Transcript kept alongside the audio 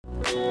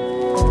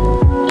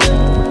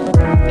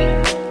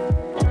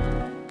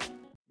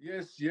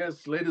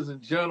yes, ladies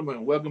and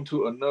gentlemen, welcome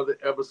to another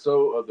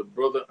episode of the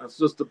Brother and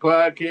Sister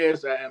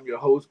Podcast. I am your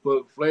host,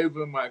 Bug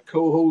Flavor. My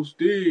co-host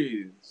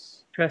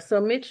is Tressa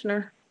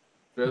Mitchner.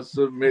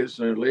 Professor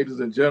Mitchell. Ladies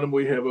and gentlemen,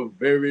 we have a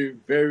very,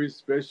 very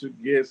special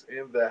guest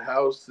in the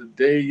house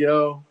today,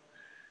 y'all.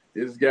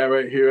 This guy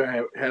right here, I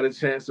have had a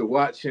chance to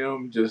watch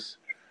him just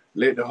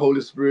let the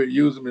Holy Spirit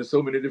use him in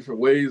so many different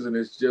ways, and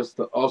it's just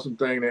an awesome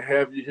thing to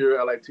have you here.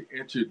 I'd like to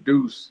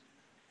introduce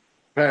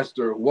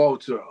Pastor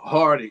Walter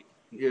Hardy.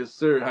 Yes,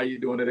 sir. How you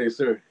doing today,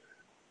 sir?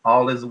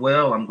 All is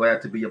well. I'm glad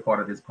to be a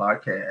part of this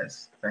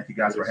podcast. Thank you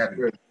guys for Yes,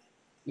 having me. sir.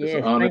 It's an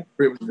Yes, honor thank and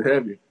privilege to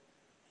have you.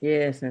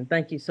 yes, and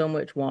thank you so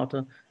much,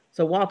 Walter.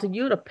 So, Walter,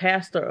 you're the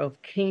pastor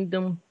of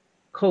Kingdom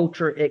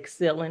Culture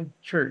Excelling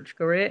Church,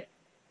 correct?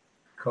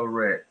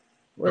 Correct.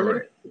 Well,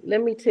 Correct.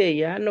 let me tell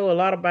you, I know a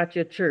lot about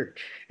your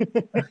church.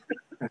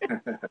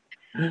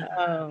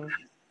 um,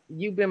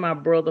 you've been my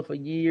brother for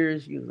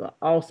years. You're an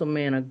awesome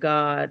man of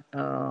God.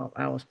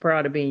 I was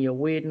proud to be in your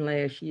wedding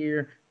last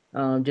year.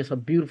 Just a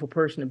beautiful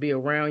person to be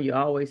around. You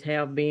always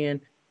have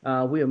been.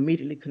 We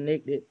immediately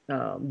connected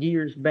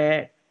years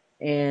back.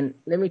 And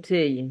let me tell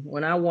you,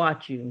 when I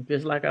watch you,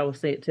 just like I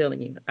was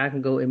telling you, I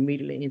can go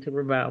immediately into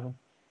revival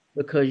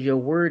because your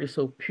word is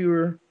so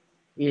pure.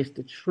 It's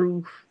the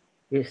truth.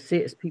 It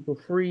sets people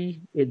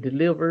free. It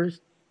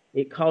delivers.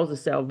 It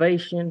causes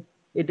salvation.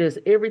 It does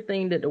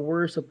everything that the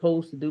word's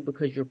supposed to do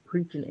because you're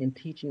preaching and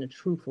teaching the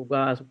truth of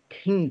God's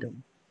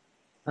kingdom.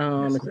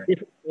 Yes, It's a ma'am.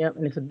 difference, yeah,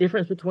 and it's a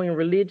difference between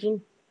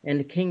religion and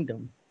the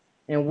kingdom.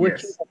 And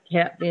what you Yes. have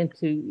tapped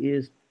into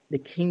is the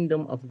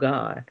kingdom of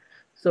God.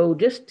 So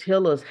just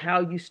tell us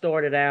how you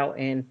started out,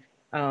 and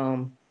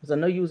because I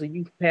know you was a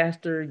youth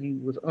pastor, you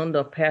was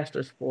under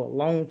pastors for a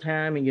long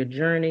time in your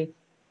journey,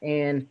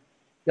 and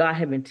God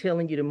had been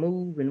telling you to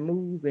move and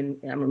move. And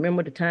I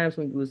remember the times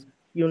when you was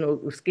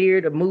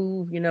scared to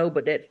move,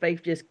 but that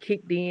faith just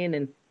kicked in.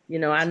 And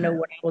I Yes, know ma'am.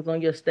 when I was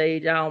on your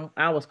stage,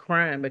 I was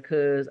crying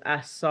because I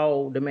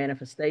saw the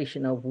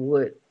manifestation of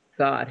what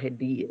God had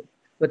did.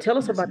 But tell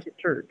us Yes, about ma'am. your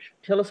church.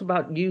 Tell us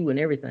about you and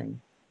everything.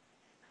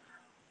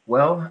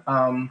 Well,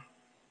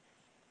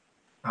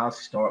 I'll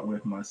start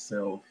with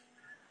myself.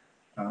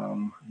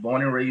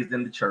 Born and raised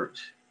in the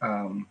church.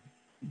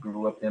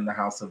 Grew up in the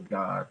house of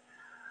God.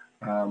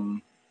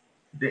 Um,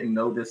 didn't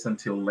know this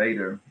until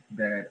later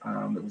that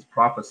it was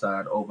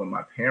prophesied over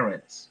my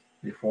parents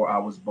before I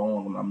was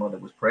born when my mother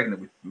was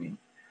pregnant with me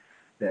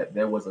that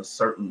there was a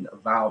certain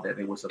vow that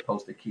they were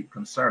supposed to keep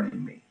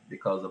concerning me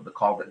because of the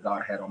call that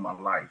God had on my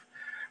life.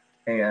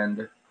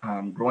 And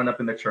growing up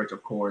in the church,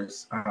 of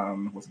course,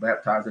 was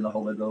baptized in the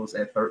Holy Ghost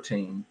at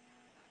 13.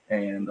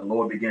 And the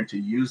Lord began to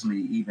use me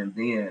even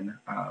then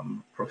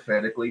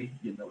prophetically,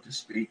 to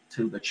speak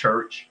to the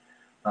church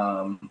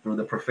through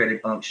the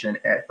prophetic unction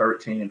at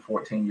 13 and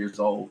 14 years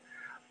old.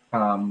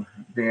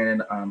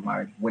 Then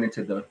I went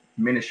into the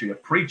ministry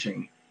of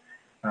preaching.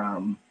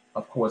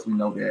 Of course, we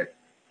know that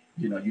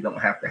you don't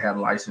have to have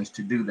license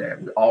to do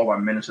that. We all are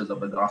ministers of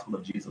the gospel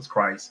of Jesus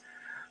Christ.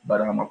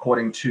 But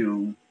according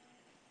to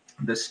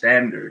the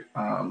standard,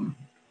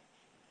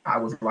 I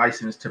was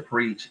licensed to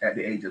preach at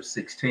the age of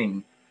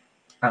 16.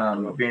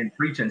 Been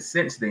preaching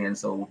since then,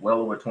 so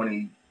well over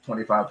 20,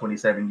 25,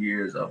 27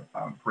 years of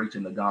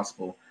preaching the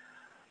gospel.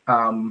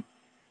 Um,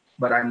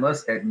 but I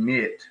must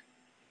admit,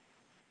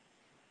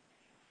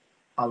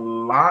 a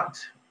lot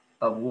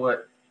of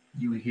what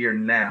you hear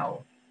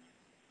now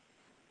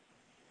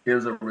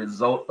is a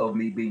result of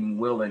me being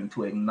willing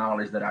to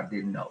acknowledge that I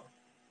didn't know.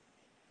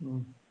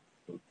 Mm.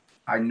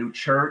 I knew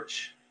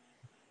church.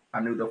 I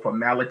knew the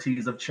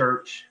formalities of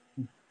church.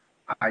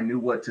 I knew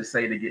what to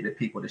say to get the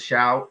people to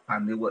shout. I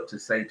knew what to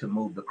say to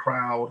move the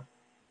crowd.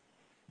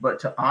 But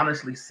to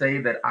honestly say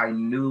that I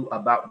knew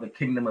about the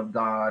kingdom of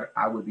God,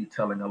 I would be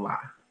telling a lie.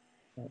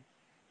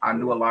 I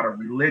knew a lot of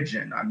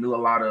religion. I knew a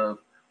lot of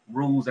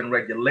rules and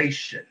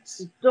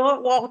regulations.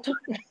 Start, Walter.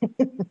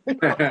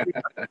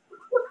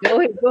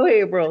 Go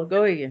ahead, bro.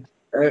 Go ahead.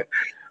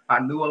 I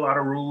knew a lot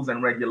of rules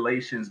and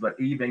regulations, but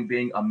even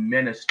being a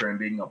minister and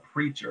being a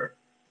preacher,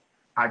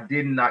 I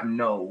did not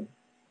know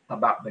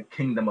about the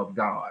kingdom of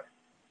God.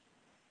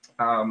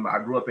 I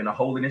grew up in a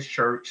holiness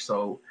church,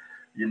 so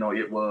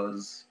it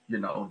was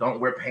don't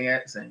wear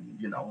pants and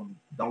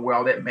don't wear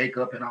all that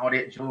makeup and all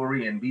that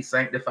jewelry and be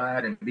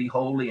sanctified and be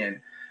holy and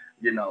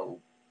you know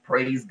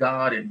praise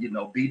God and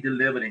be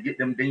delivered and get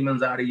them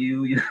demons out of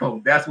you.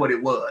 That's what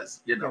it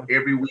was. Yeah.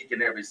 Every week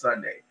and every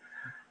Sunday.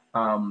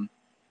 Um,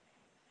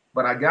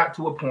 but I got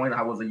to a point.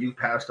 I was a youth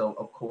pastor,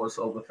 of course,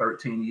 over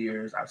 13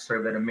 years. I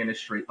served at a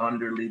ministry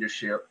under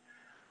leadership.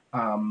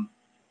 Um,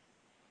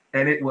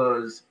 and it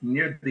was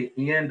near the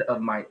end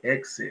of my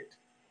exit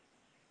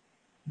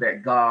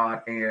that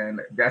God,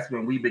 and that's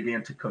when we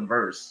began to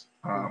converse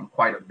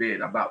quite a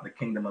bit about the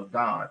kingdom of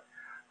God.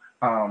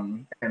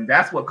 And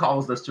that's what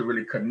caused us to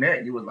really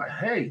connect. You was like,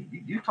 hey,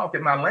 you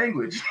talking my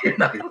language,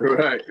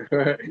 Right,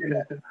 right.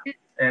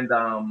 And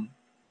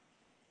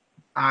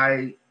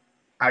I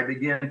I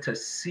began to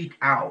seek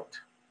out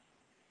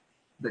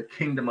the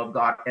kingdom of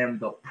God and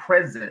the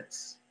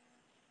presence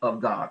of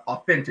God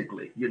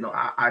authentically.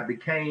 I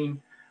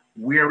became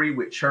weary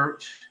with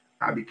church.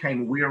 I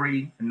became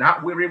weary,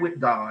 not weary with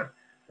God,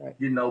 Right.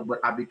 but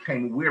I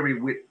became weary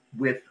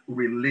with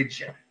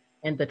religion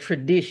And the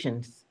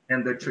traditions.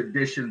 and the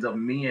traditions of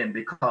men,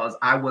 because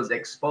I was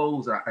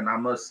exposed, and I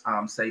must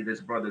say this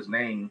brother's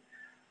name.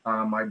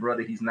 My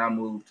brother, he's now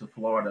moved to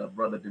Florida,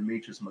 brother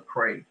Demetrius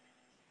McRae.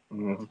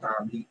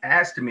 He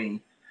asked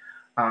me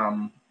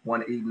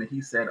one evening,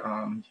 he said,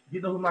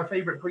 you know who my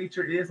favorite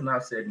preacher is? And I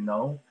said,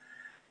 no.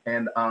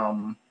 And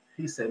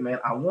he said, man,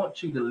 I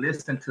want you to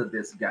listen to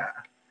this guy.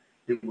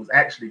 It was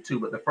actually two,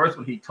 but the first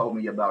one he told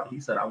me about, he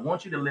said, I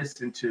want you to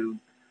listen to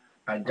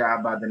a guy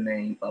by the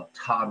name of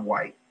Todd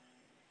White,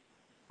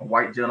 a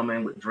white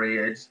gentleman with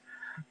dreads,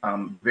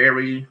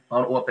 very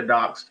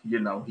unorthodox.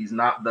 He's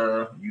not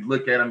you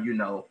look at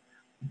him,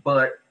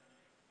 but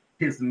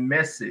his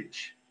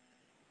message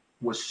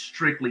was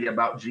strictly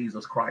about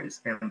Jesus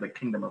Christ and the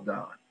kingdom of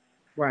God.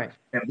 Right.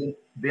 And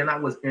then I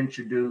was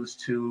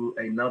introduced to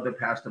another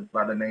pastor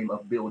by the name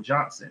of Bill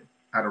Johnson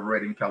out of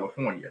Redding,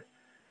 California.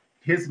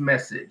 His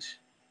message,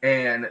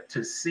 and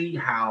to see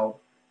how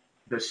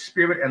the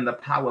spirit and the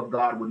power of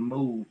God would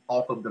move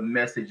off of the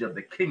message of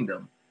the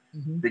kingdom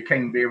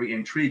became very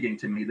intriguing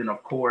to me. Then,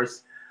 of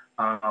course,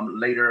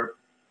 later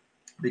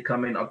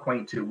becoming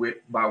acquainted with,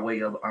 by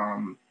way of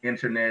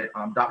internet,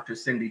 Dr.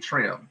 Cindy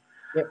Trim.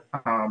 Yep.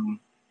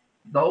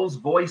 Those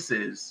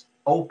voices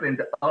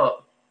opened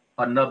up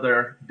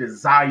another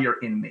desire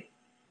in me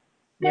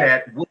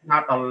that would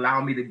not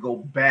allow me to go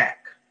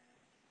back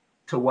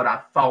to what I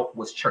thought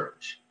was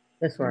church.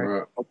 That's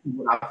right.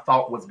 What I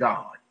thought was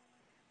God.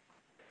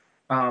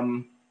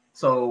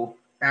 So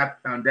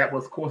that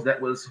was, of course, that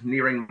was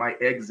nearing my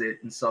exit,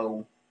 and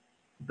so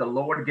the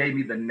Lord gave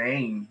me the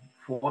name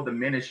for the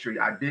ministry.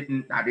 I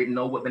didn't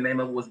know what the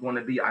name of it was going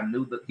to be. I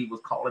knew that He was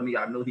calling me.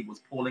 I knew He was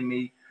pulling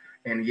me.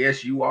 And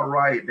yes, you are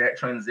right. That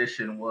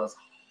transition was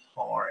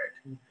hard.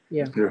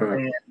 Yeah.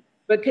 And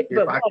but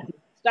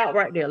stop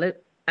right there.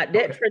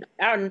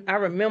 I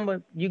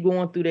remember you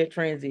going through that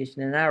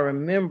transition, and I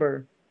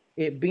remember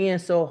it being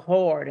so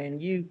hard,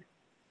 and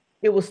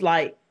it was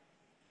like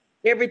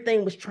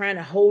everything was trying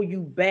to hold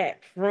you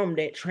back from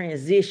that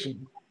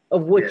transition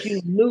of what you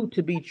knew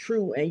to be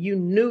true, and you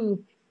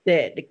knew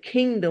that the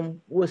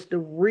kingdom was the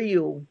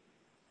real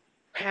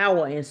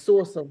power and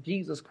source of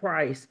Jesus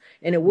Christ,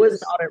 and it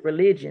wasn't all that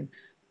religion.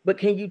 But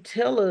can you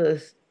tell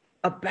us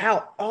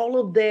about all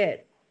of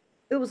that?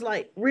 It was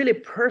like really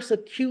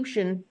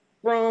persecution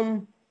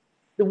from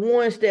the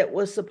ones that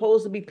was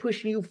supposed to be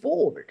pushing you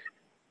forward.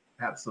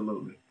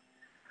 Absolutely.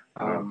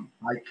 I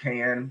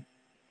can.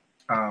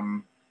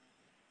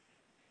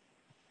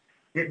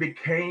 It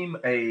became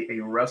a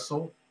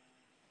wrestle,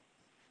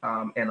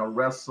 and a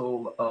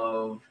wrestle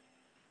of,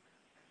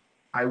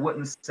 I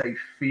wouldn't say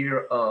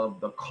fear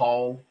of the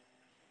call,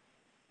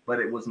 but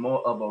it was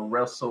more of a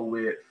wrestle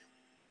with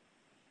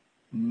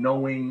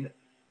knowing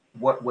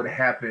what would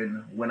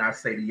happen when I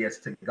say yes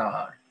to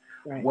God.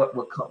 Right. What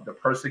would come, the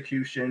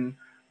persecution,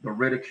 the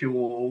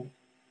ridicule,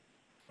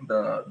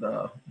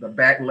 the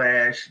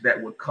backlash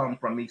that would come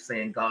from me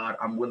saying, God,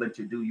 I'm willing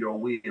to do your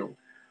will,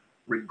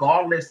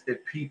 regardless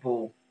if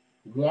people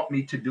want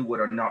me to do it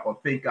or not, or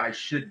think I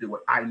should do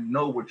it. I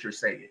know what you're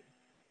saying.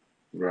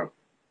 Right.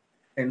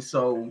 And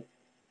so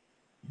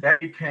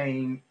that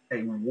became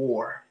a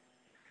war.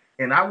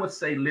 And I would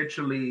say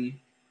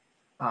literally,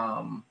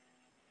 I'm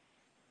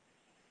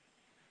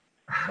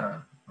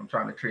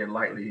trying to tread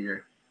lightly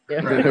here.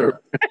 Yeah.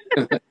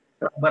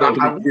 But I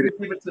want to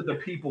give it to the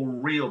people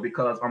real,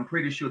 because I'm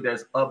pretty sure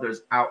there's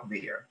others out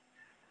there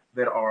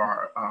that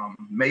are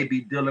may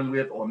be dealing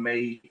with or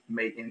may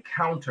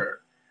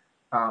encounter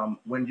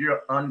when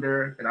you're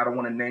under, and I don't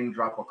want to name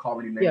drop or call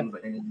any names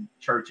or any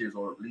churches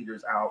or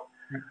leaders out.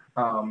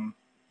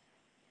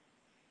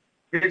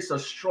 It's a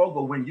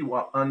struggle when you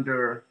are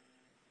under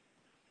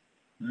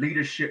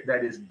leadership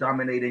that is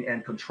dominating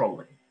and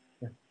controlling.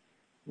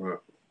 Right.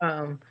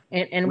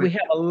 And we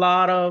have a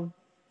lot of,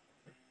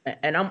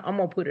 and I'm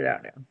gonna put it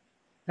out there,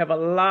 have a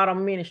lot of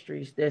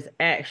ministries that's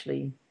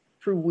actually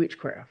true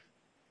witchcraft.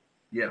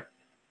 Yeah.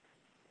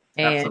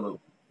 And absolutely.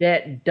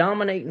 That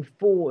dominating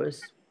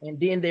force, and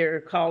then they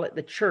call it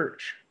the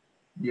church.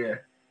 Yeah.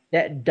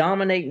 That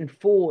dominating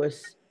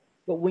force.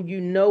 But when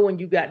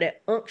you got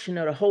that unction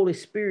of the Holy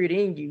Spirit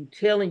in you,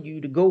 telling you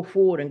to go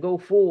forward and go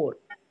forward,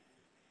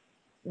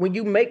 when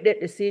you make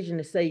that decision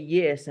to say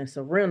yes and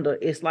surrender,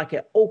 it's like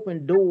it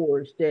opened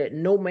doors that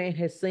no man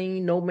has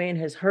seen, no man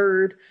has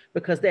heard,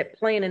 because that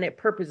plan and that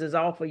purpose is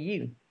all for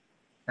you.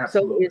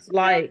 Absolutely. So it's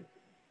like,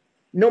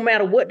 no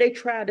matter what they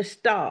try to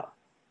stop,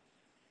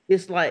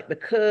 it's like,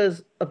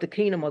 because of the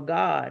kingdom of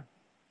God,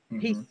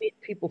 He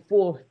sent people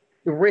forth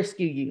to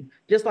rescue you.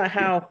 Just like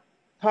how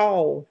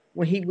Paul,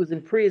 when he was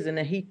in prison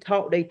and he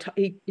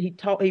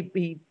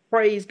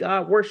praised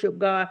God, worshiped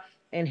God,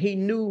 and he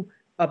knew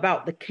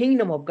about the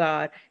kingdom of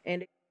God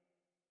and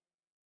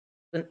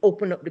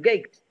opened up the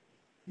gates.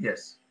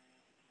 Yes.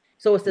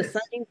 So it's the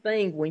same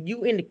thing when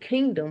you in the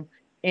kingdom,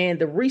 and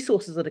the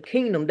resources of the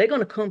kingdom, they're going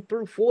to come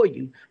through for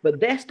you. But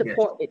that's the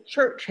part that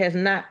church has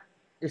not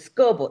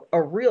discovered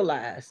or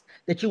realized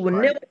that you will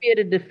Right. never be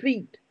able to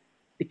defeat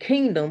the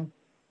kingdom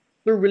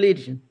through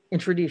religion and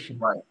tradition.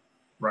 Right.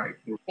 Right.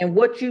 And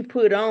what you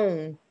put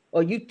on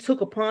or you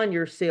took upon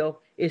yourself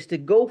is to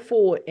go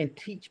forward and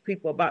teach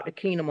people about the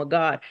kingdom of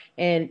God.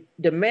 And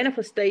the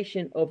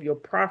manifestation of your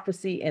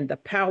prophecy and the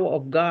power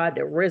of God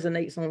that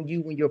resonates on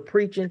you when you're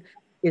preaching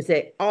is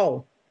at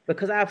all.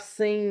 Because I've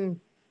seen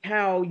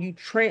how you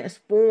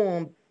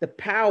transform the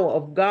power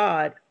of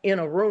God in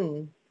a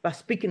room by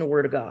speaking the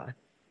word of God.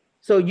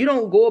 So you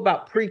don't go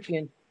about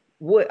preaching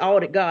what all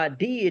that God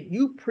did.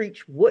 You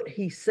preach what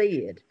he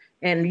said.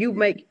 And you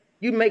make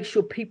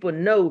sure people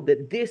know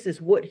that this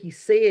is what he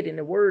said in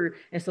the word.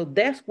 And so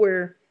that's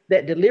where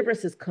that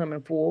deliverance is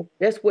coming forth.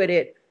 That's where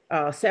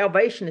that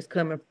salvation is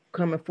coming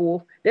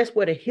forth. That's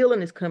where the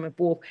healing is coming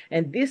forth.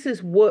 And this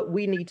is what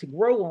we need to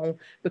grow on,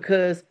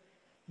 because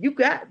I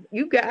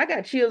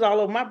got chills all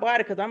over my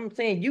body, because I'm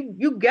saying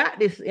you got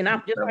this. And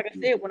I'm just like I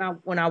said,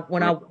 when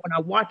I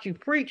watch you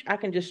preach, I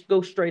can just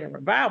go straight in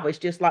revival. It's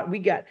just like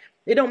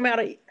it don't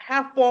matter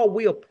how far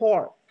we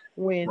apart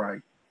when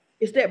Right.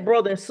 it's that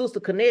brother and sister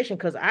connection,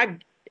 because I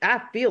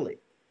feel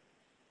it.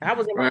 I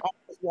was in my Right.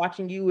 office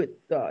watching you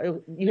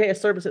you had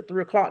service at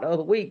 3 o'clock the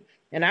other week,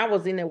 and I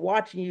was in there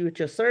watching you at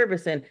your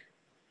service, and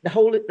the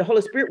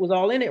Holy Spirit was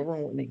all in that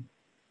room with me.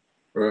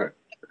 Right.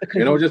 You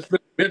Because know, you just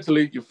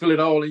mentally, you feel it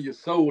all in your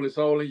soul. It's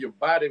all in your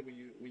body when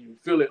you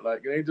feel it.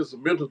 Like, it ain't just a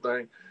mental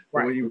thing. But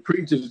right. when you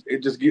preach, it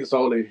just gets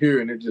all in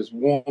here, and it just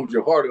warms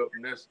your heart up,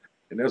 and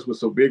that's what's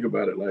so big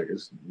about it. Like,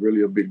 it's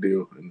really a big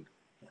deal, and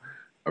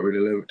I really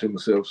love it to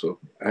myself. So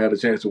I had a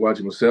chance to watch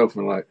it myself,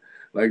 and like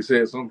I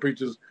said, some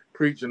preachers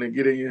preach and they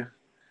get in your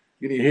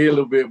head a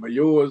little bit, but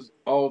yours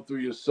all through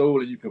your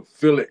soul, and you can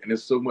feel it, and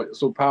it's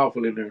so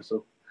powerful in there.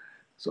 So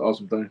it's an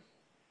awesome thing.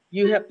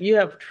 You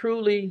have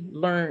truly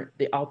learned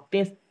the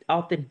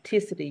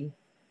authenticity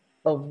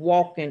of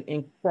walking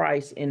in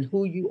Christ and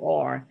who you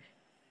are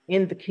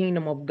in the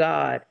kingdom of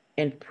God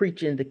and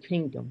preaching the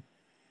kingdom.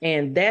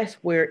 And that's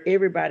where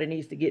everybody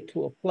needs to get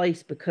to a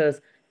place,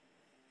 because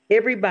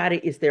everybody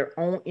is their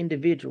own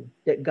individual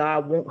that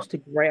God wants to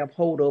grab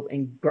hold of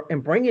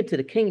and bring into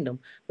the kingdom.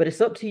 But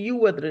it's up to you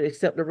whether to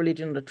accept the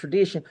religion or the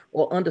tradition,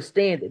 or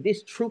understand that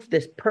this truth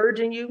that's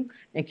purging you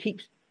and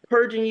keeps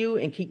purging you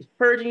and keeps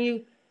purging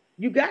you.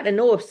 You got to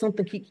know if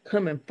something keeps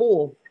coming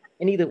forth,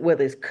 and either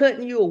whether it's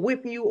cutting you or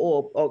whipping you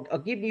or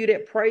giving you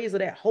that praise or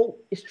that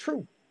hope, it's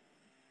true.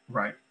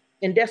 Right.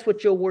 And that's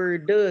what your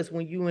word does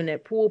when you in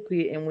that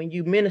pulpit and when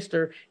you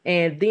minister,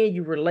 and then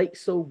you relate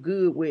so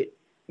good with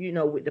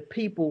the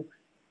people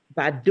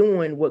by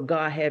doing what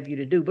God have you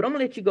to do. But I'm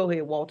gonna let you go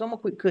ahead, Walt. I'm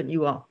gonna quit cutting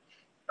you off.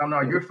 Oh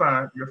no, you're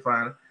fine. You're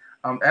fine.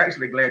 I'm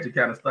actually glad you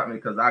kind of stopped me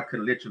because I could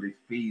literally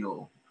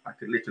feel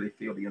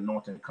the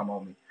anointing come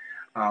on me.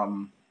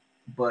 Um,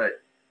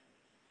 but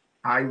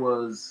I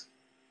was,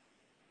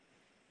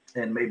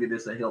 and maybe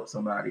this will help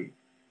somebody.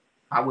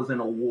 I was in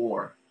a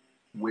war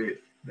with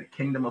the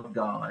kingdom of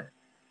God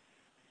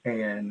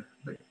and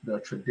the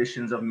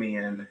traditions of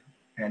men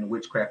and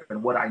witchcraft.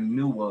 And what I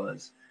knew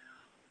was,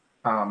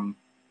 um,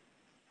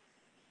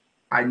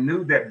 I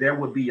knew that there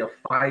would be a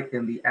fight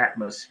in the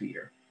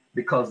atmosphere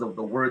because of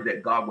the word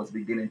that God was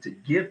beginning to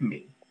give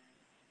me,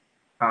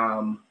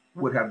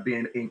 would have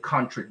been in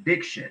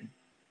contradiction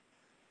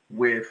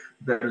with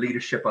the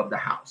leadership of the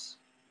house.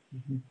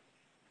 Mm-hmm.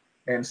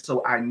 And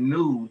so I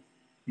knew,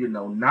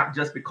 not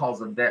just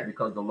because of that,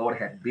 because the Lord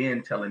had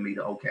been telling me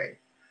to, okay,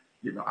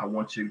 I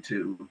want you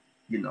to,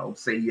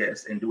 say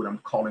yes and do what I'm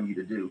calling you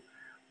to do.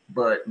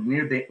 But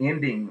near the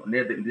ending,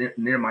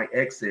 near my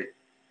exit,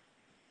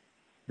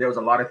 there was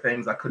a lot of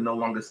things I could no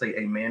longer say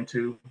amen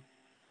to.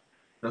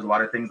 There's a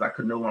lot of things I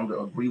could no longer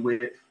agree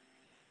with.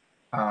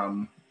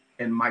 Um,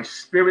 and my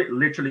spirit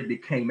literally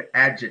became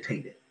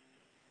agitated,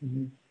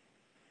 Mm-hmm.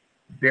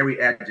 very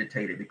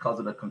agitated because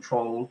of the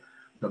control,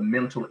 the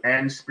mental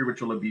and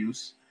spiritual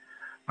abuse,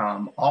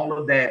 all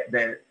of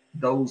that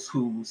those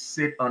who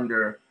sit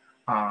under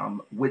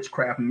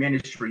witchcraft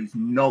ministries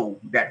know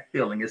that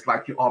feeling. It's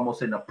like you're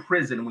almost in a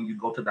prison when you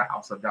go to the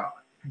house of God,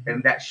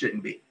 and that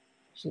shouldn't be.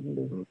 Shouldn't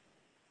be.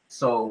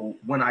 So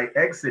when I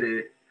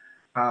exited,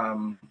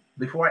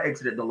 before I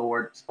exited, the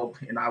Lord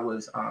spoke, and I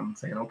was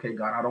saying, okay,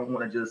 God, I don't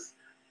want to just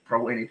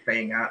throw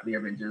anything out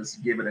there and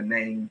just give it a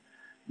name,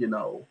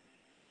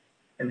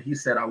 And he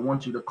said, I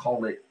want you to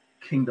call it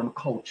kingdom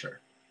culture.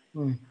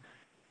 Mm.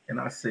 And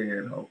I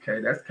said,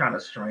 okay, that's kind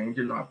of strange.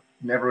 I've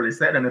never really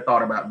sat and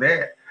thought about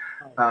that.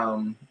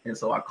 And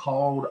so I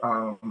called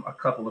a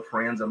couple of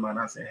friends of mine.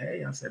 I said,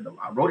 hey,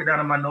 I wrote it down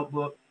in my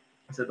notebook.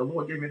 I said, the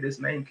Lord gave me this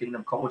name,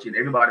 Kingdom Culture. And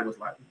everybody was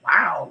like,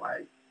 wow,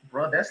 like,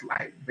 bro, that's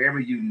like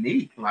very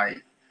unique.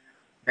 Like,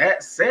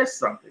 that says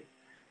something.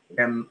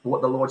 And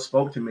what the Lord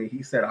spoke to me,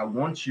 he said,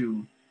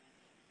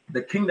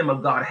 the kingdom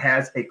of God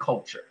has a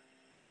culture.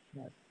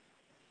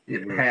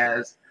 It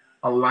has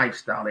a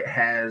lifestyle. It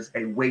has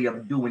a way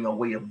of doing, a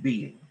way of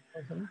being.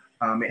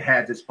 Mm-hmm. It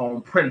has its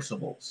own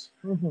principles.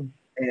 Mm-hmm.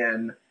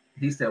 And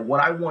he said, what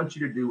I want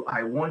you to do,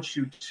 I want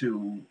you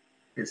to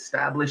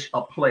establish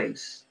a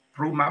place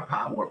through my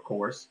power, of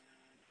course,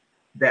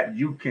 that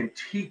you can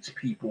teach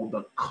people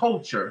the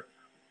culture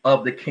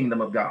of the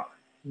kingdom of God.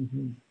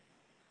 Mm-hmm.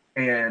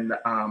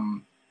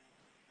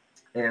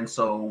 And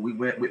so we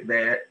went with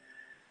that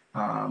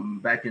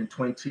back in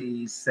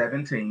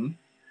 2017.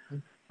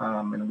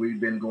 And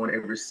we've been going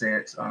ever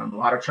since. A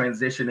lot of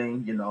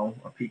transitioning,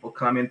 people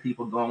coming,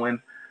 people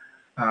going.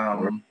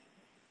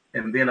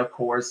 And then, of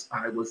course,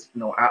 I was,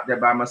 out there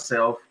by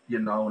myself,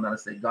 and I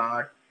say,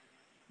 God,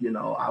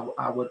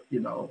 I would,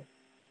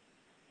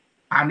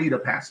 I need a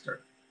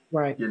pastor.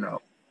 Right.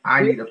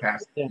 I need a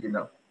pastor.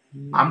 Yeah.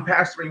 I'm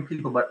pastoring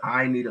people, but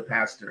I need a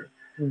pastor.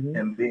 Mm-hmm.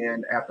 And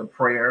then after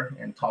prayer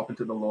and talking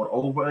to the Lord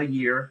over a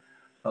year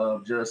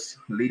of just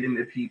leading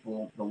the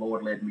people, the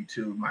Lord led me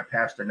to my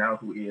pastor now,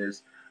 who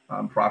is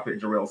Prophet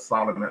Jarrell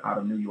Solomon out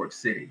of New York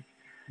City.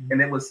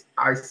 Mm-hmm. And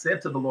I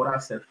said to the Lord, I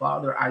said,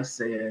 Father, I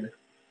said,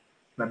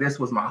 now this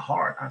was my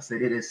heart. I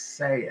said, it is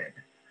sad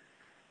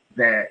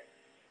that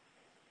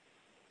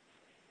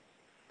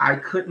I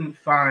couldn't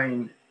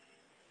find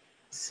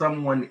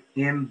someone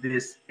in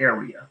this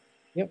area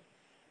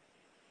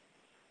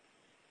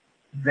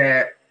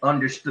that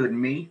understood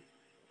me,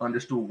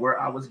 understood where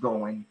I was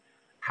going,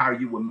 how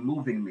you were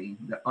moving me,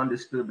 that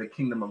understood the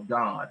kingdom of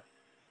God.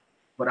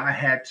 But I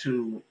had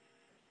to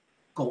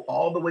go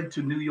all the way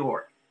to New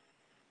York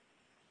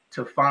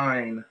to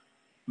find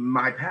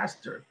my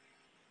pastor.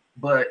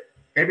 But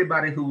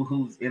everybody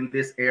who's in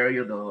this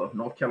area, the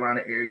North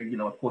Carolina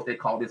area, of course they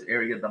call this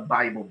area the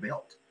Bible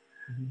Belt.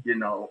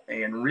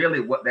 And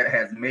really what that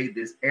has made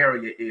this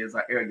area is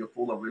an area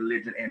full of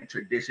religion and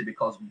tradition,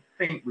 because we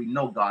think we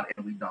know God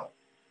and we don't.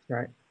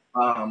 Right.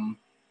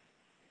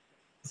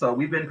 So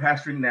we've been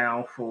pastoring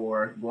now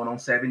for going on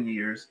 7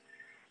 years.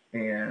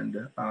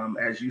 And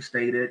as you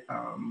stated,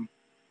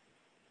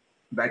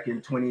 back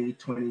in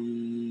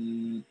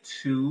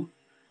 2022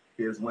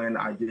 is when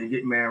I did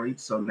get married.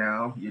 So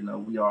now,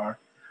 we are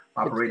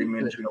operating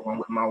ministry along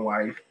with my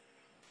wife.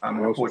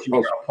 And of course, you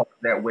were a part of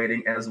that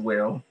wedding as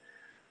well.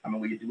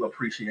 We do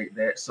appreciate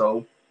that.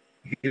 So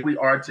here we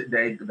are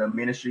today. The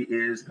ministry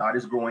is, God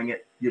is growing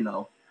it,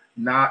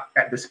 not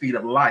at the speed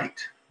of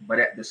light, but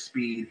at the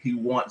speed He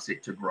wants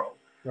it to grow.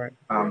 Right.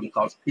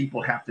 Because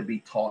people have to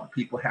be taught,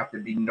 people have to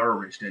be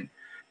nourished, and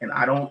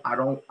I don't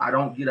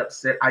get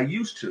upset. I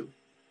used to,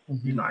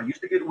 I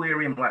used to get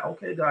weary. I'm like,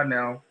 okay, God,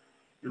 now,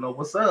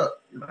 what's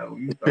up?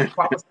 You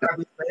prophesied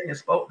this thing and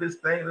spoke this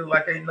thing. It's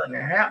like ain't nothing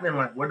happening.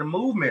 Like, where the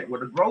movement,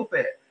 where the growth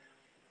at?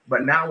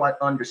 But now I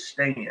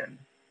understand.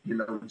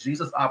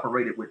 Jesus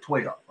operated with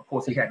 12. Of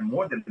course, He had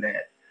more than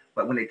that.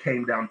 But when it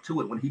came down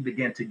to it, when He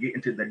began to get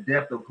into the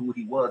depth of who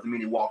He was,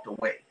 He walked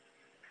away.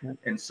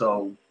 And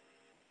so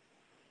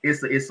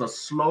it's a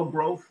slow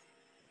growth,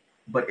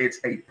 but it's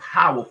a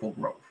powerful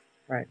growth.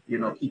 Right.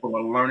 People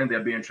are learning, they're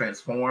being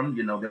transformed.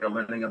 They're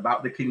learning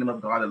about the kingdom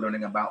of God. They're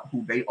learning about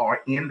who they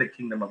are in the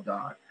kingdom of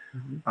God.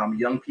 Mm-hmm.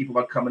 Young people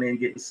are coming in,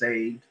 getting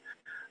saved.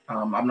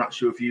 I'm not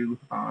sure if you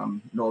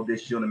know of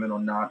this gentleman or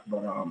not,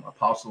 but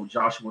Apostle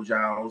Joshua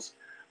Giles,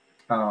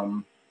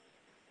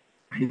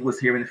 he was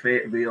here in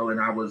Fayetteville,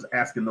 and I was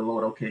asking the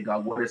Lord, okay,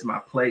 God, what is my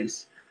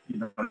place?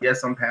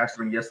 Yes, I'm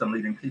pastoring. Yes, I'm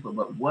leading people,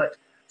 but what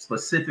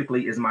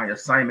specifically is my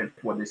assignment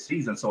for this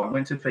season? So I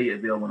went to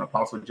Fayetteville when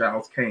Apostle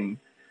Giles came,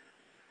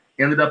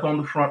 ended up on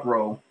the front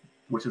row,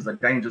 which is a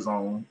danger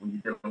zone when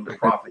you're dealing with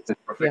prophets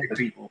and prophetic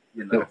people.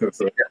 You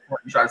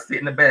try to sit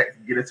in the back,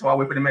 get as far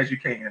away from them as you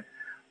can.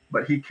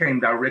 But he came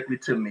directly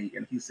to me,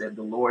 and he said,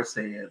 the Lord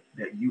said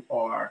that you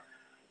are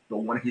the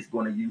one He's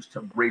going to use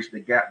to bridge the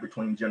gap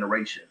between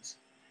generations.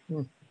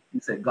 He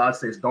said, God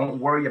says, don't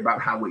worry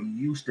about how it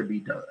used to be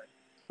done.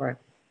 Right.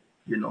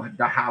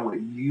 How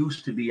it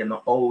used to be in the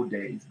old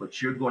days,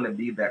 but you're going to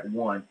be that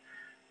one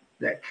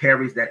that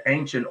carries that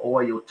ancient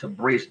oil to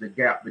bridge the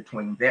gap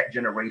between that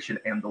generation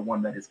and the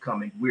one that is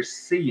coming. We're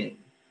seeing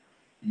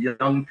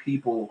young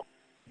people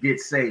get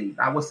saved.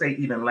 I would say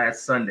even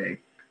last Sunday,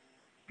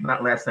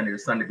 not last Sunday, the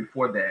Sunday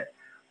before that,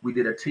 we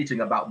did a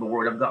teaching about the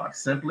Word of God.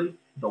 Simply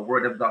the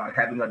Word of God,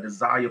 having a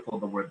desire for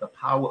the Word, the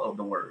power of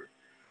the Word.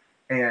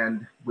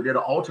 And we did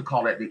an altar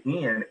call at the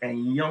end,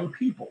 and young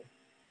people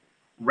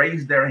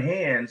raised their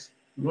hands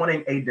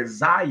wanting a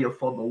desire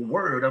for the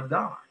Word of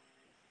God.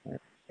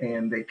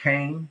 And they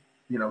came,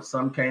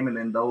 some came, and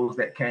then those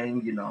that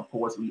came, of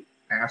course, we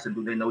asked them,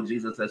 do they know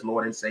Jesus as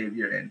Lord and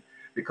Savior? And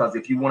because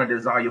if you want a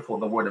desire for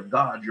the Word of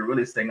God, you're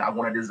really saying, I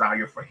want a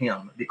desire for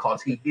Him,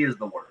 because He is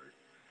the Word.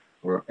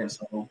 Right. And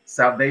so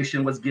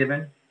salvation was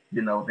given,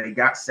 they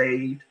got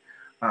saved.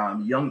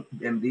 Young,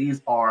 and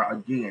these are,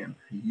 again,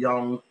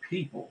 young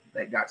people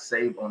that got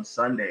saved on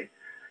Sunday.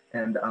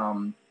 And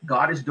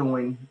God is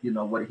doing,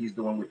 what He's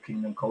doing with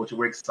Kingdom Culture.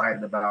 We're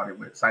excited about it.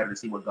 We're excited to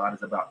see what God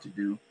is about to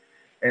do.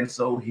 And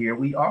so here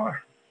we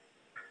are.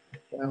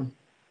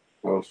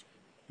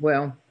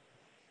 Well,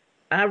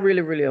 I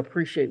really, really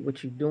appreciate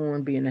what you're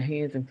doing, being the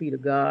hands and feet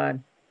of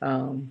God,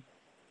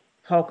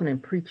 talking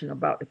and preaching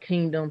about the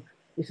kingdom.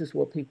 This is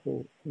what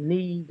people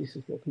need. This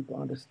is what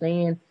people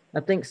understand. I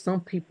think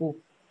some people,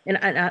 and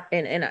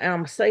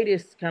I'm say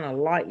this kind of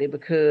lightly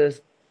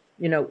because,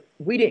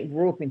 we didn't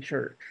grow up in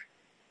church.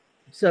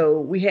 So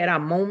we had our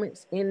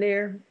moments in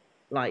there.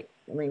 Like,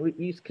 I mean, we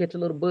used to catch a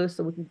little bus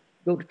so we could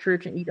go to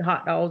church and eat the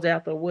hot dogs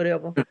after or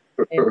whatever.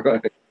 And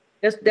Right.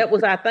 that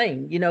was our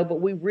thing,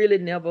 but we really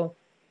never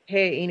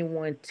had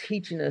anyone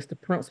teaching us the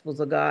principles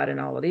of God and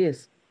all of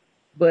this.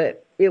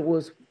 But it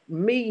was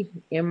me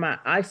in my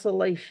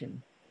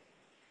isolation.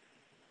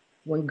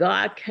 When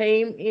God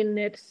came in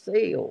that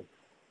cell,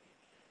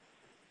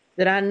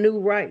 that I knew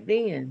right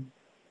then,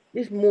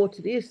 there's more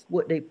to this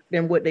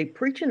than what they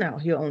preaching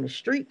out here on the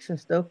streets and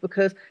stuff.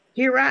 Because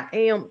here I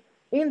am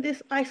in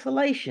this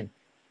isolation,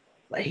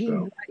 but he Yeah.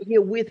 right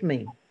here with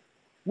me.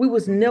 We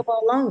was Mhm. never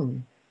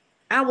alone.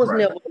 I was Right.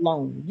 never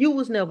alone. You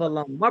was never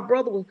alone. My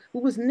brother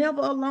was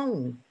never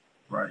alone.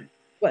 Right.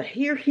 But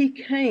here he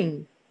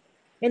came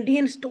and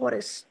then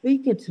started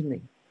speaking to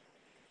me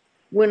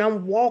when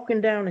I'm walking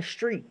down the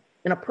street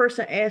and a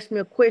person asked me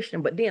a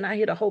question, but then I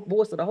hear the whole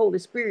voice of the Holy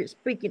Spirit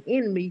speaking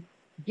in me,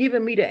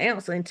 giving me the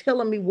answer and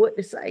telling me what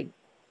to say.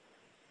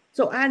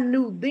 So I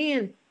knew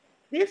then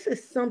this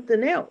is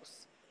something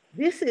else.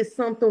 This is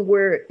something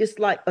where it's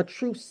like a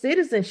true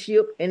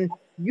citizenship, and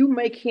you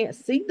may can't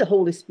see the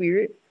Holy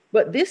Spirit,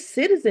 but this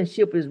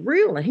citizenship is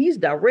real, and He's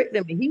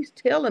directing me. He's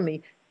telling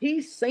me,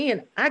 He's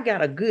saying, I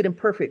got a good and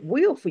perfect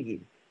will for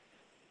you,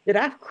 that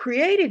I've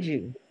created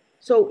you.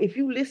 So if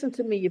you listen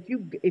to me, if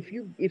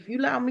you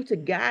allow me to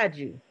guide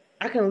you,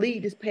 I can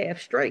lead this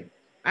path straight.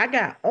 I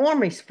got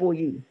armies for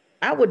you.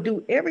 I would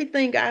do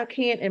everything I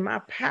can in my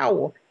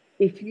power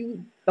if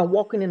you are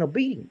walking in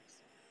obedience.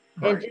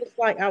 And Right. just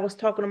like I was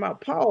talking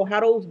about Paul, how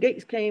those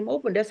gates came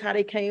open, that's how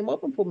they came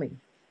open for me.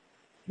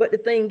 But the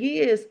thing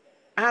is,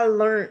 I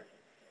learned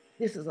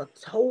this is a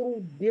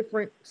total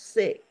different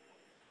sect.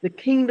 The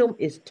kingdom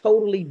is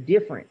totally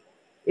different.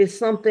 It's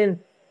something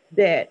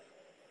that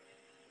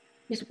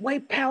it's way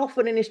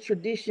powerful than this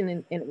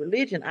tradition and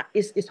religion.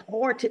 It's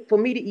hard for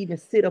me to even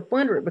sit up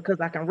under it because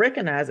I can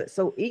recognize it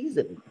so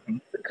easily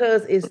Mhm.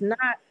 because it's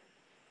not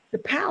the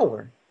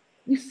power.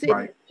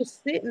 Right. You're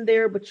sitting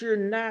there, but you're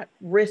not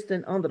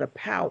resting under the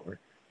power.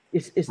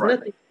 It's Right.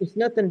 nothing. It's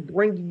nothing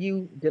bringing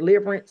you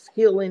deliverance,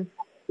 healing,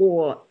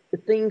 or the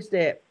things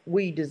that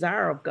we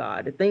desire of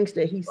God, the things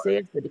that He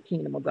says that the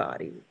kingdom of God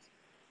is.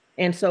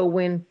 And so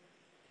when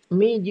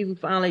me and you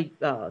finally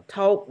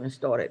talked and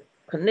started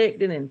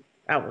connecting, and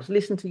I was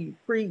listening to you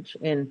preach,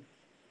 and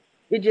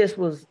it just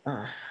was,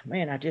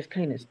 man, I just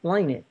can't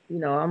explain it.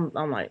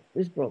 I'm like,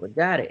 this brother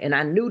got it, and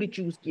I knew that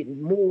you was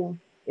getting more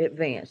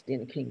advanced in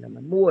the kingdom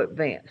and more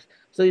advanced.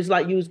 So it's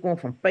like you was going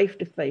from faith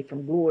to faith,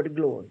 from glory to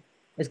glory,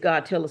 as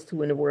God tells us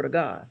to in the Word of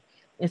God.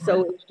 And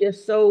so Right.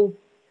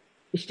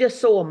 it's just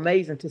so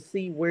amazing to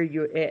see where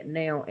you're at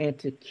now and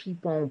to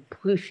keep on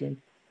pushing,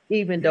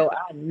 even Yeah. though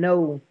I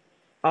know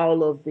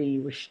all of the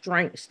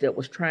restraints that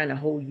was trying to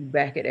hold you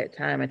back at that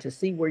time, and to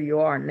see where you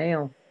are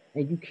now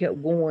and you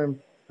kept going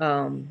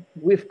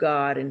with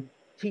God and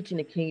teaching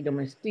the kingdom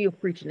and still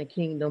preaching the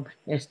kingdom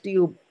and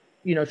still,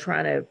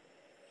 trying to.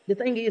 The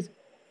thing is,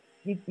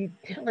 you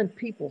telling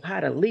people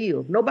how to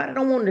live. Nobody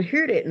don't want to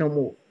hear that no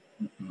more.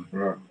 Mhm.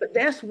 Right. But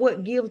that's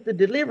what gives the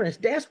deliverance.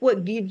 That's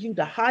what gives you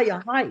the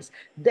higher heights.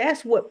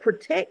 That's what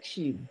protects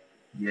you.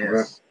 Right.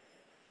 Yes.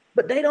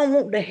 But they don't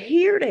want to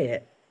hear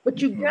that. But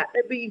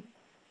Mhm.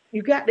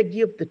 you got to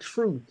give the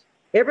truth.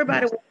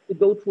 Everybody Yes. wants to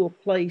go to a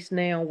place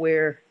now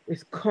where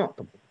it's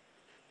comfortable,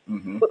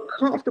 Hmm. but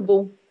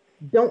comfortable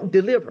don't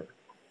deliver.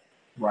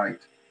 Right.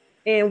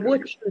 And Gotta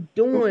what get- you're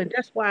doing,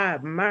 that's why I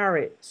admire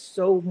it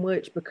so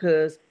much,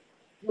 because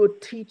you're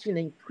teaching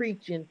and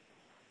preaching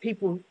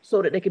people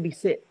so that they can be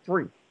set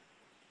free.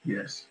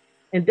 Yes.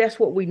 And that's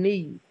what we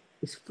need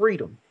is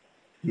freedom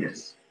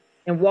Yes.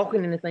 and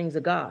walking in the things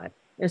of God.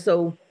 And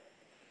so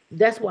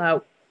that's why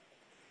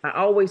I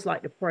always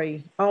like to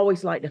pray,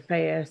 always like to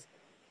fast,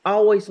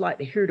 always like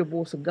to hear the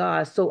voice of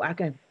God so I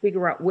can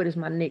figure out what is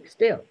my next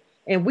step.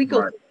 And we go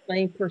Right. through the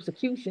same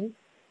persecution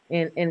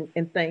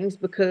and things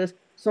because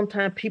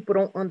sometimes people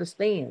don't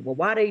understand. Well,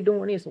 why they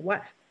doing this or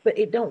why? But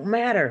it don't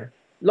matter.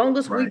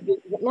 Right.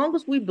 Long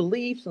as we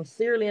believe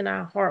sincerely in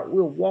our heart,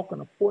 we're walking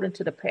according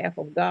to the path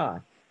of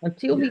God.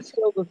 Until He Yes.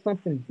 tells us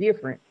something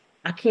different,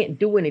 I can't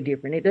do any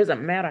different. It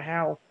doesn't matter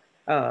how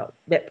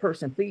that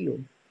person feels.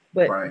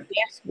 But Right.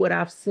 that's what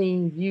I've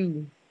seen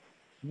you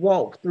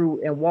walk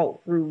through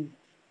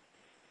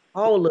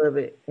all of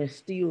it and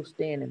still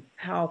standing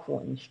powerful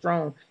and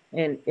strong.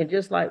 And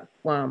just like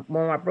when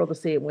my brother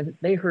said, when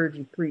they heard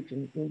you preach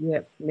and you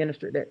had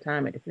ministered that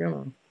time at the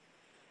funeral,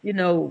 you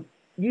know,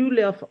 you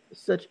left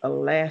such a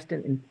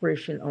lasting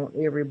impression on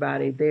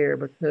everybody there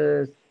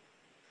because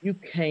you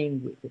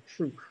came with the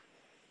truth.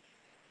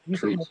 You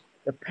came with Truth.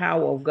 the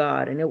power of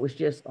God. And it was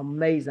just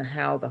amazing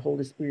how the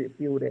Holy Spirit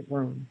filled that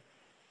room.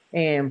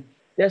 And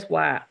that's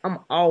why I'm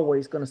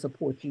always going to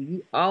support you.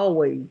 You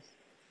always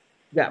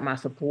got my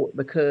support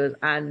because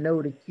I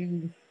know that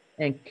you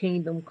and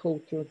Kingdom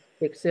Culture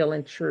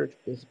Excelling Church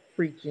is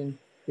preaching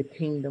the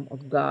kingdom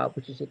of God,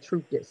 which is a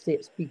truth that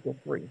sets people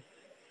free.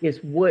 It's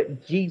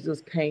what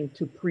Jesus came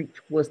to preach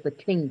was the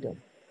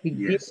kingdom. He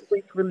didn't Yes.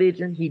 preach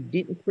religion. He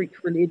didn't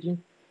preach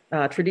religion,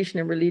 tradition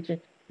and religion.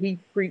 he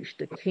preached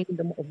the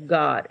kingdom of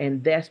God,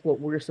 and that's what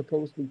we're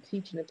supposed to be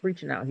teaching and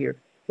preaching out here.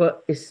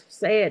 But it's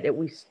sad that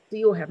we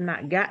still have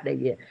not got there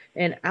yet.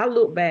 And I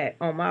look back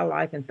on my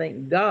life and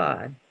thank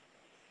God,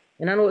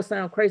 and I know it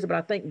sounds crazy, but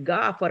I thank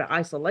God for the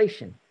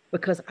isolation,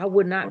 because I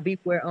would not be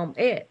where I'm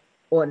at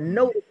or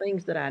know the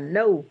things that I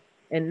know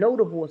and know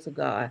the voice of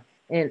God,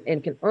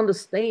 and can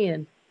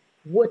understand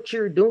what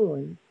you're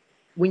doing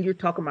when you're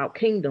talking about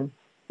kingdom,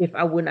 if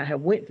I would not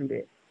have went through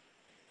that.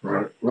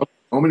 Right. Well,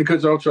 how many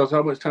cut y'all, Charles?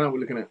 How much time we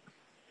looking at?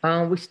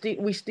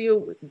 We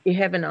still it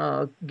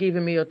haven't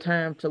given me a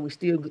time, so we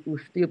still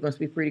must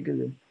be pretty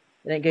good.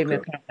 They gave me a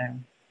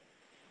countdown.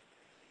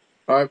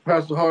 All right,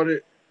 Pastor Hardy,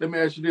 let me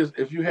ask you this.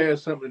 If you had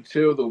something to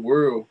tell the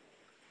world,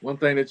 one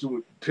thing that you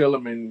would tell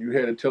them and you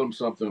had to tell them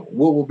something,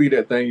 what would be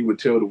that thing you would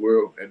tell the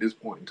world at this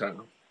point in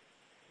time?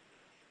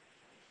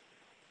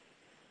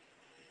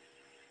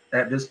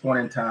 At this point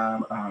in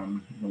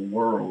time, the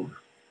world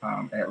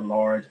at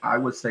large, I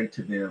would say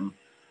to them,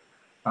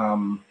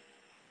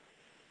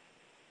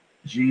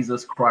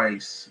 Jesus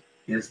Christ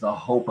is the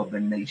hope of the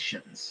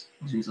nations.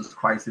 Jesus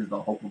Christ is the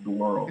hope of the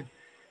world.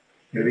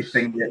 Yes.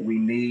 Everything that we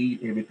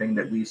need, everything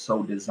that we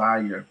so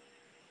desire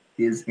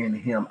is in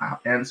him. Our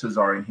answers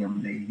are in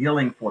him. The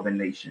healing for the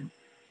nation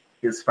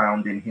is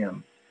found in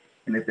him.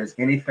 And if there's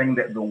anything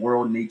that the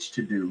world needs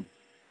to do,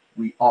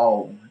 we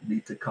all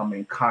need to come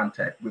in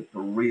contact with the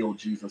real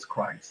Jesus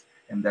Christ.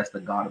 And that's the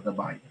God of the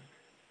Bible.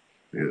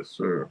 Yes,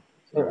 sir.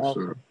 So yes,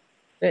 awesome. sir.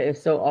 That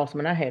is so awesome.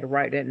 And I had to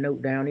write that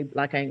note down.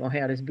 Like I ain't gonna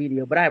have this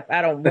video, but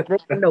I don't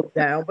wrote the note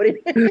down. But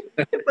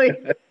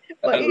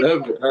I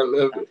love it. I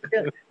love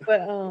it.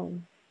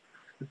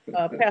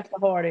 But Pastor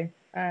Hardy,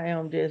 I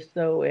am just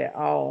so at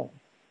all.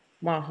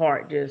 My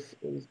heart just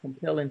is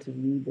compelling to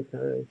you,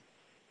 because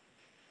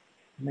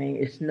man,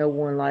 it's no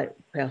one like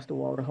Pastor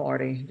Walter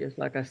Hardy. Just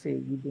like I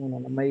said, you're doing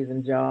an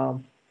amazing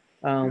job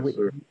Yes, with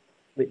sir.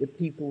 the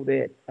people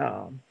that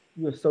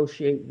you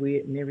associate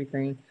with and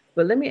everything.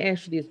 But let me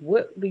ask you this: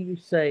 what do you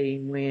say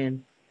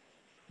when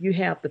you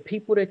have the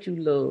people that you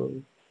love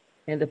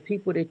and the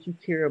people that you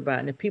care about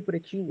and the people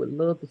that you would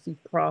love to see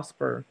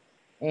prosper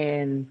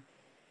and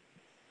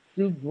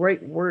do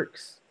great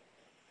works,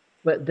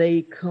 but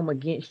they come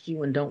against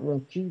you and don't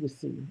want to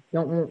see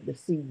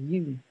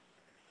you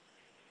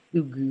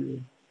do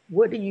good?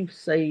 What do you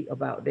say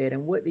about that?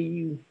 And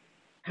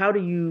how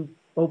do you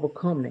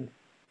overcome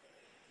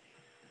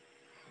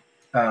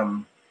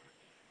that?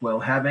 Well,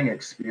 having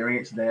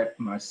experienced that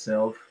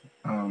myself,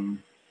 and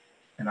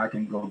I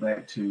can go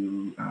back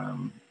to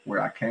where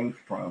I came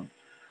from.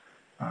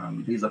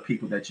 These are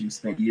people that you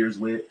spent years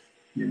with,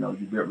 you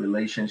built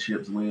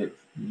relationships with,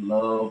 you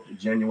loved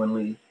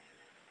genuinely.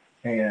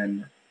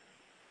 And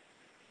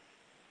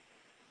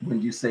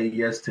when you say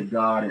yes to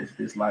God,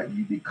 it's like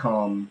you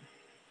become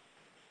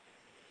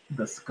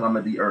the scum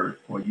of the earth,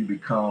 or you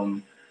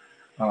become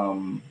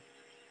um,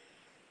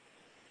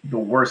 the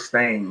worst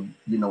thing,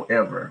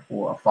 ever,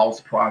 or a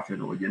false prophet,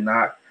 or you're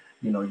not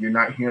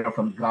hearing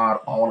from God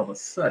all of a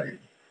sudden.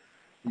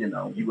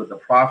 You were the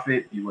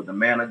prophet, you were the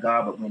man of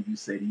God, but when you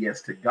said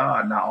yes to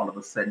God, now all of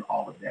a sudden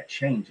all of that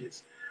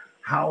changes.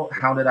 How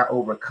did I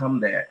overcome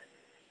that?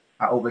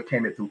 I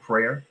overcame it through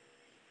prayer.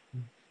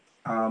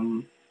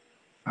 I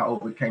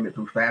overcame it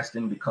through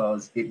fasting,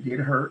 because it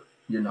did hurt,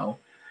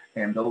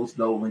 and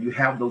though when you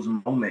have those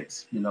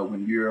moments,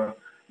 when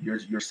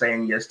you're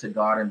saying yes to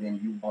God, and then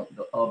you want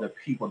the other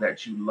people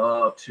that you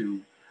love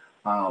to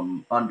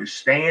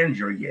understand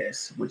your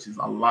yes, which is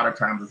a lot of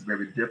times is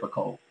very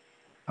difficult.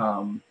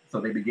 So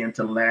they begin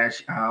to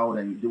lash out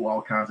and do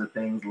all kinds of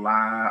things,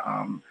 lie,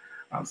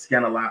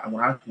 scandalize.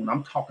 When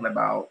I'm talking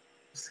about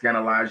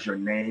scandalize your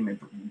name and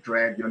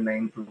drag your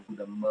name through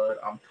the mud,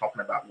 I'm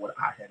talking about what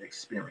I have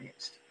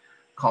experienced,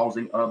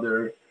 causing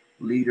other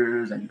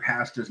leaders and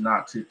pastors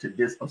not to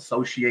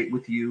disassociate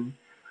with you.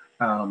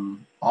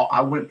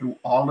 I went through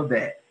all of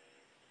that.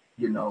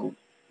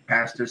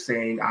 Pastors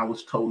saying I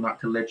was told not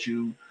to let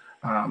you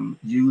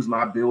use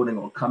my building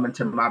or come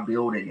into my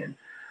building,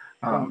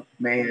 and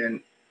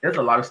man, there's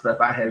a lot of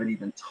stuff I haven't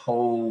even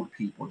told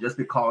people just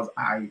because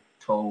I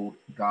told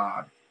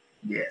God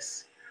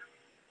yes.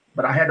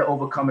 But I had to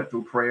overcome it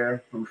through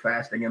prayer, through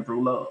fasting, and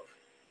through love.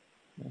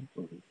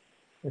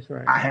 That's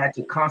right. I had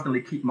to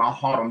constantly keep my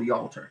heart on the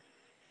altar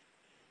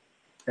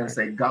and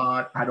say,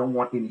 God, I don't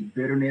want any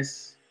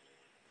bitterness,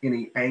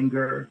 any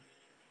anger,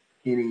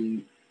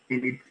 anything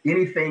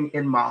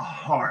in my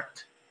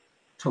heart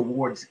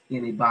towards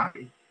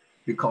anybody,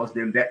 because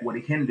then that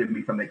would hinder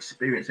me from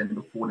experiencing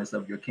the fullness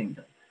of your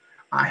kingdom.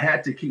 I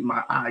had to keep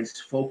my eyes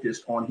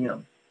focused on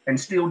him, and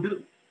still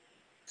do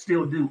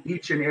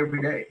each and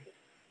every day.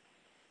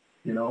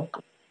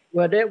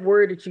 Well, that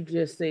word that you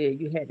just said,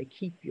 you had to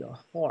keep your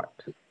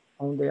heart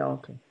on the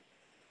altar.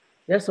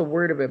 That's a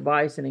word of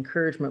advice and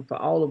encouragement for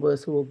all of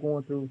us who are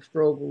going through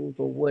struggles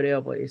or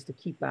whatever, is to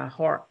keep our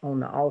heart on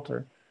the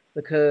altar.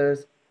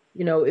 Because,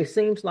 it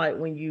seems like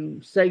when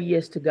you say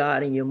yes to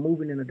God and you're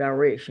moving in a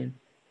direction,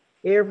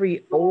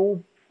 every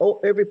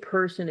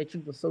person that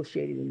you've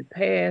associated in the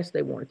past,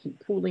 they want to keep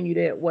pulling you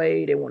that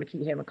way. They want to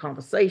keep having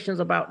conversations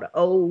about the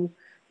old.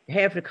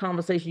 half the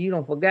conversation you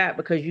don't forgot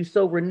because you're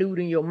so renewed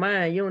in your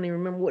mind, you don't even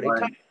remember what they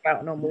talking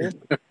about no more.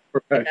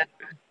 Right.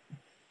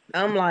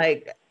 I'm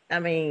like, I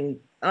mean,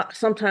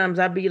 sometimes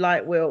I be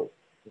like, well,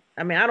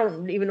 I mean, I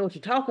don't even know what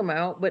you're talking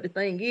about. But the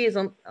thing is,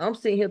 I'm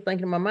sitting here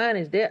thinking in my mind,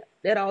 is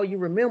that all you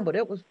remember?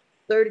 That was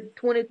 30,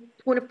 20,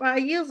 25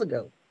 years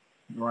ago.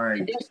 Right.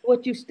 And that's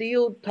what you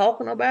still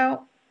talking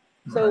about.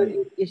 So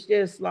Right. it's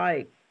just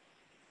like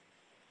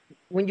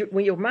when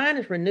your mind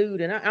is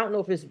renewed, and I don't know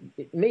if it's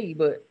me,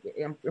 but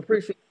I'm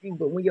pretty sure it's you,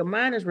 but when your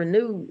mind is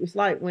renewed, it's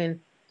like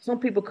when some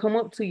people come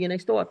up to you and they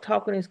start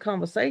talking these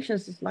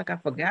conversations, it's like I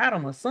forgot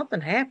them or something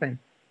happened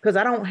because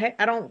I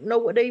don't know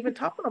what they're even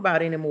talking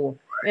about anymore.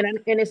 And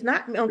it's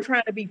not I'm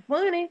trying to be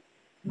funny,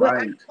 but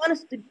Right.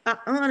 I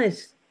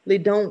honestly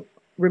don't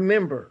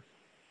remember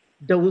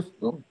those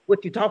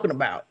what you're talking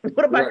about.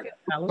 What about Right. you,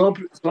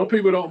 Alan? Some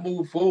people don't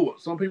move forward.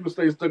 Some people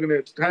stay stuck in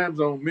their time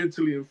zone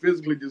mentally and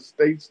physically, just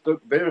stay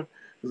stuck there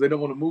because they don't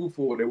want to move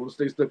forward. They want to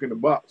stay stuck in the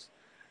box.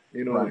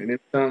 You know, Right. and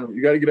it's time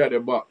you got to get out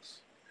that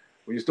box.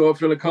 When you start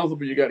feeling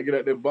comfortable, you got to get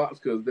out that box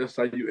because that's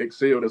how you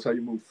excel. That's how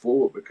you move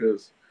forward.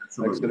 Because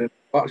like I said, in the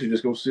box, you're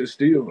just gonna sit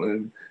still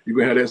and you're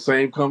gonna have that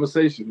same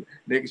conversation.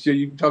 Next year,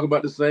 you can talk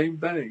about the same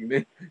thing.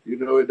 Then you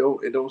know it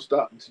don't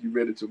stop until you're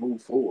ready to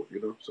move forward.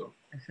 You know, so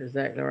That's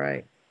exactly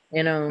right.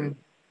 And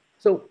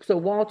so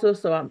Walter,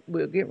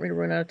 we're getting ready to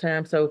run out of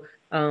time. So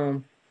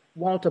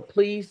Walter,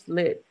 please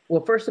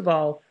well, first of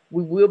all,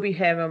 we will be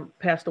having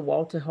Pastor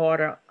Walter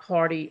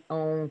Hardy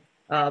on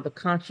the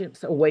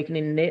Conscience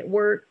Awakening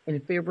Network in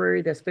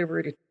February. That's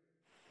February.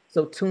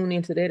 So tune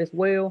into that as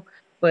well.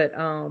 But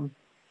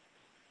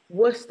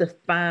what's the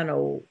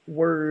final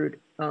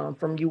word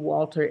from you,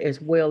 Walter, as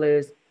well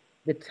as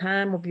the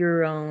time of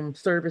your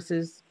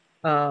services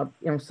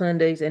on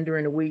Sundays and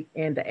during the week,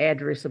 and the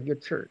address of your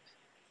church?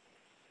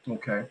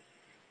 Okay.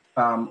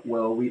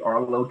 Well, we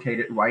are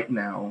located right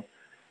now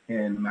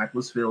in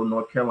Macclesfield,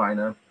 North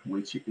Carolina,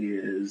 which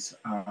is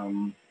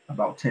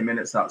about 10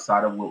 minutes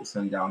outside of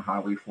Wilson, down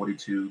Highway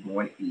 42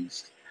 going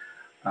east.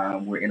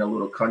 We're in a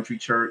little country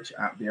church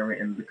out there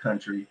in the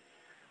country,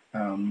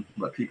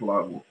 but people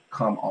will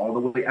come all the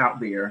way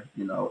out there,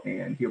 you know,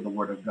 and hear the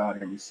word of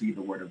God and receive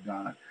the word of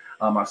God.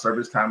 Our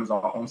service times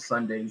are on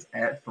Sundays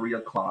at 3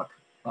 o'clock,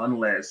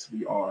 unless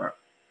we are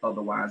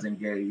otherwise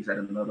engaged at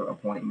another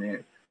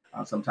appointment.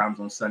 Sometimes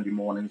on Sunday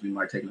mornings, we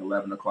might take an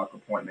 11 o'clock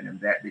appointment, and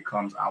that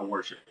becomes our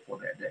worship for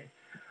that day.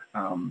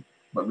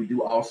 But we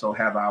do also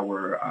have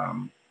our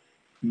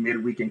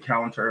midweek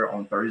encounter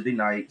on Thursday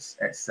nights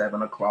at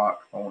 7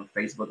 o'clock on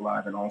Facebook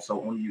Live and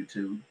also on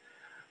YouTube.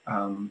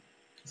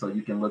 So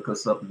you can look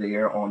us up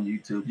there on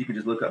YouTube. You can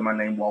just look up my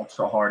name,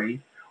 Willenscia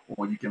Hardy,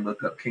 or you can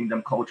look up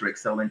Kingdom Culture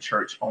Excelling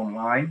Church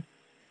online.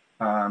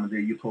 There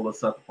you pull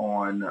us up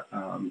on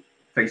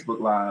Facebook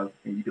Live,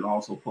 and you can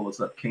also pull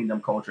us up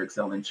Kingdom Culture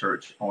Excelling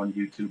Church on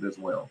YouTube as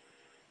well.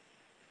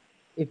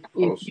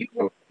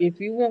 If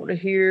you want to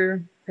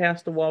hear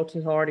Pastor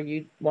Walter Hardy,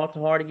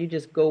 you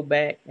just go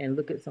back and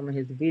look at some of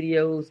his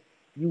videos.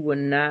 You will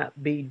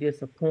not be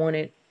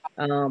disappointed.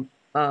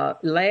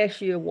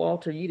 Last year,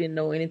 Walter, you didn't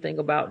know anything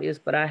about this,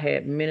 but I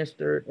had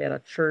ministered at a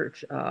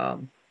church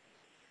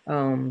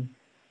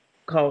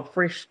called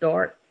Fresh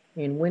Start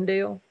in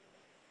Wendell.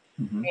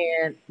 Mm-hmm.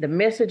 And the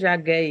message I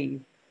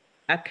gave,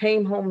 I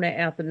came home that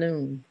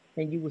afternoon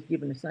and you was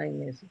giving the same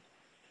message.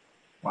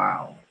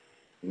 Wow.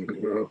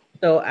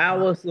 So I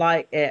was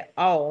like at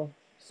all.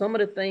 Some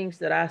of the things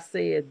that I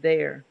said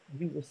there,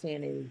 you were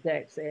saying the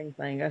exact same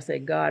thing. I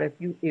said, God, if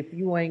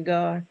you ain't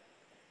God,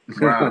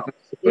 Wow.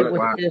 it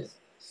was just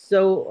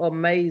so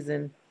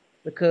amazing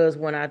because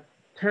when I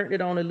turned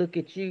it on to look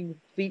at you,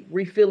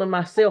 refilling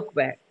myself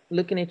back,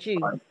 looking at you,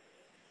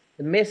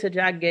 the message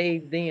I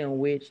gave them,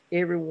 which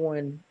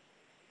everyone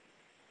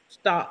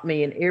stopped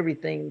me and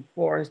everything as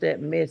far as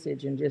that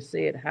message and just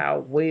said how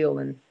well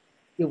and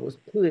it was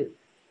put.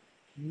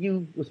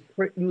 You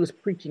was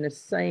preaching the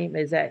same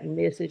exact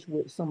message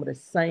with some of the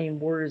same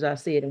words I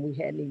said, and we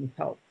hadn't even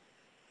talked.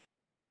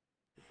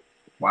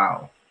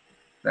 Wow,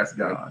 that's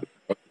God.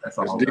 That's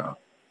all deep. God.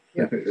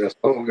 Yeah. That's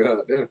all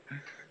God.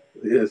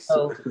 Yes.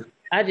 So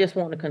I just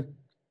want to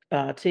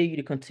tell you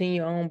to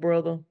continue on,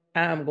 brother.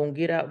 I'm gonna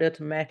get out there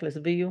to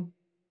Macclesfield.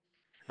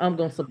 I'm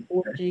gonna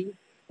support you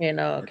in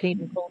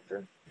Kingdom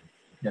Culture.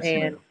 Yes,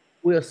 And ma'am.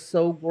 we're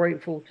so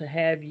grateful to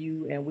have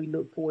you, and we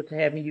look forward to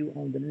having you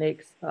on the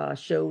next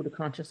show, the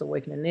Conscious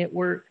Awakening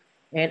Network,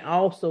 and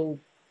also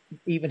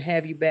even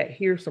have you back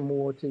here some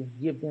more to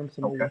give them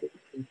some more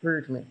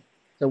encouragement.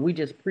 So we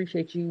just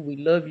appreciate you. We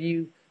love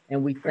you,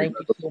 and we thank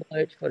you so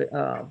much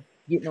for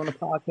getting on the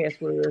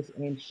podcast with us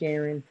and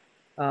sharing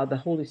the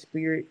Holy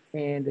Spirit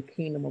and the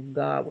kingdom of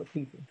God with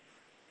people.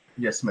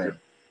 Yes, ma'am.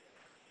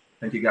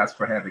 Thank you guys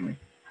for having me.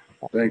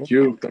 Thank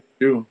you. Thank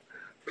you.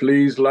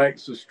 Please like,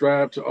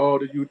 subscribe to all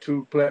the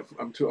YouTube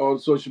platform, to all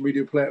the social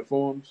media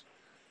platforms.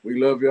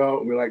 We love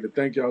y'all. We like to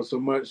thank y'all so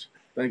much.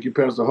 Thank you,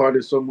 Pastor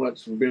Hardy, so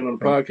much for being on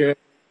the podcast.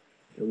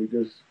 And we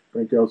just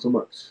thank y'all so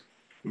much.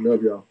 We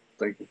love y'all.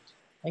 Thank you.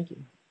 Thank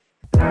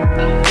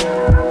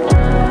you.